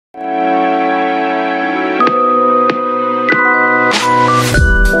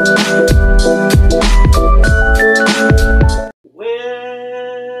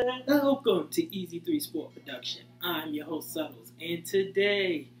Easy 3 Sport Production. I'm your host, Suttles, and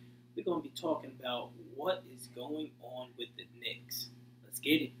today we're going to be talking about what is going on with the Knicks. Let's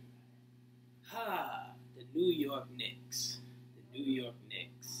get it. The New York Knicks. The New York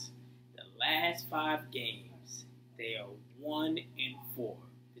Knicks. The last 5 games, they are 1-4.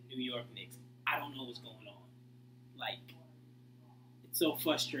 The New York Knicks. I don't know what's going on. It's so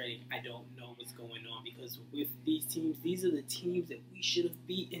frustrating. I don't know what's going on because with these teams, these are the teams that we should have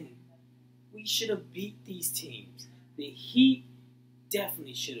beaten. We should have beat these teams. The Heat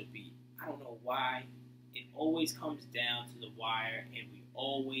definitely should have beat. I don't know why. It always comes down to the wire, and we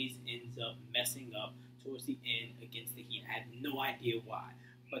always ends up messing up towards the end against the Heat. I have no idea why.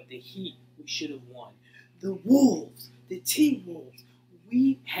 But the Heat, we should have won. The Wolves, the T-Wolves,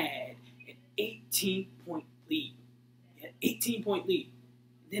 we had an 18-point lead. 18-point lead.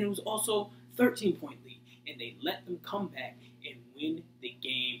 Then it was also 13-point lead. And they let them come back and win the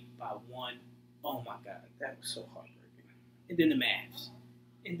game by 1. Oh my God, that was so heartbreaking. And then the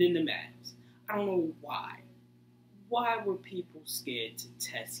Mavs. I don't know why. Why were people scared to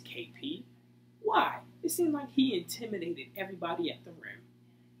test KP? Why? It seemed like he intimidated everybody at the rim.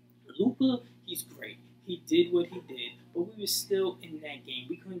 Luka, he's great. He did what he did, but we were still in that game.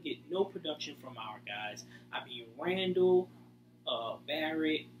 We couldn't get no production from our guys. I mean, Randall,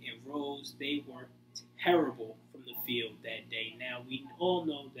 Barrett, and Rose, they were terrible from the field that day. Now, we all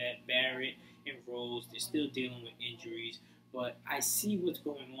know that Barrett and Rose, they're still dealing with injuries, but I see what's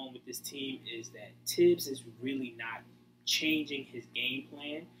going on with this team is that Tibbs is really not changing his game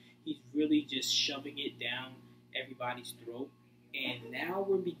plan. He's really just shoving it down everybody's throat, and now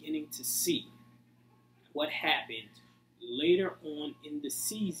we're beginning to see what happened later on in the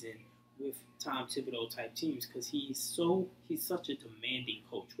season with Tom Thibodeau type teams, because he's such a demanding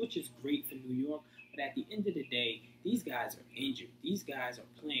coach, which is great for New York. But at the end of the day, these guys are injured. These guys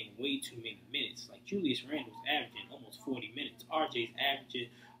are playing way too many minutes. Like Julius Randle's averaging almost 40 minutes. RJ's averaging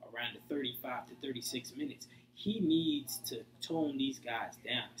around the 35 to 36 minutes. He needs to tone these guys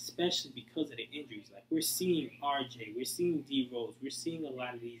down, especially because of the injuries. Like we're seeing RJ, we're seeing D Rose, we're seeing a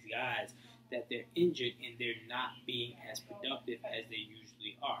lot of these guys that they're injured and they're not being as productive as they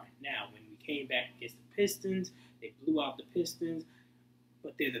usually are. Now, when we came back against the Pistons, they blew out the Pistons,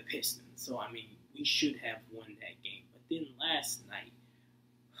 but they're the Pistons. So, I mean, we should have won that game. But then last night,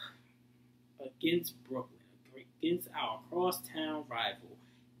 against Brooklyn, against our crosstown rival,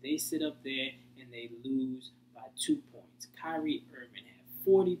 they sit up there and they lose by 2 points. Kyrie Irving had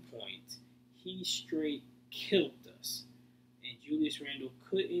 40 points. He straight killed us. And Julius Randle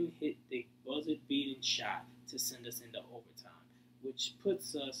couldn't hit the buzzer-beating shot to send us into overtime, which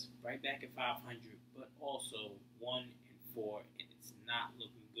puts us right back at 500, but also 1-4, and it's not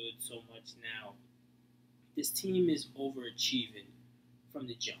looking good so much now. This team is overachieving from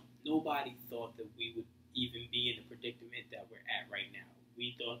the jump. Nobody thought that we would even be in the predicament that we're at right now.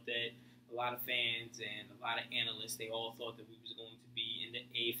 We thought that a lot of fans and a lot of analysts, they all thought that we was going to be in the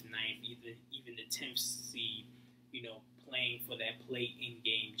 8th, 9th, even the 10th seed, playing for that play-in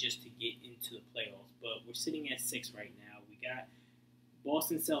game just to get into the playoffs. But we're sitting at 6 right now. We got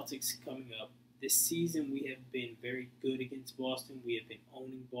Boston Celtics coming up. This season, we have been very good against Boston. We have been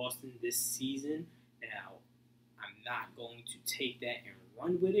owning Boston this season. Now, I'm not going to take that and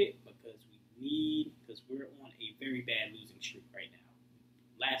run with it because we're on a very bad losing streak right now.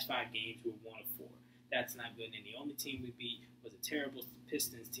 Last 5 games, we're 1-4. That's not good. And the only team we beat was a terrible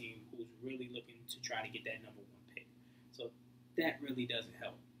Pistons team who's really looking to try to get that number 1 pick. So that really doesn't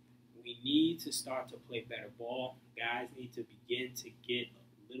help. We need to start to play better ball. Guys need to begin to get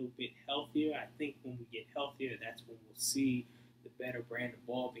a little bit healthier. I think when we get healthier, that's when we'll see the better brand of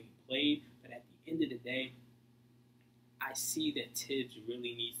ball being played. But at the end of the day, I see that Tibbs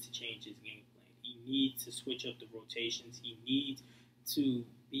really needs to change his game plan. He needs to switch up the rotations. He needs to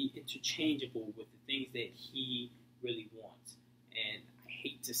be interchangeable with the things that he really wants. And I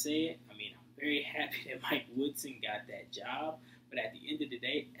hate to say it. I mean, I'm very happy that Mike Woodson got that job. But at the end of the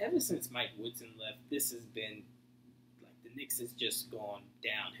day, ever since Mike Woodson left, this has been like the Knicks has just gone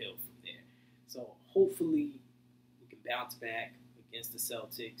downhill from there. So hopefully we can bounce back against the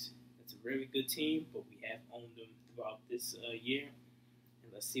Celtics. It's a very good team, but we have owned them throughout this year.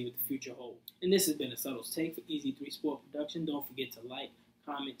 And let's see what the future holds. And this has been a Suttles Take for Easy 3 Sport Production. Don't forget to like,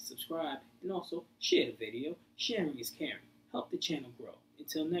 comment, subscribe, and also share the video. Sharing is caring. Help the channel grow.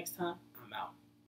 Until next time, I'm out.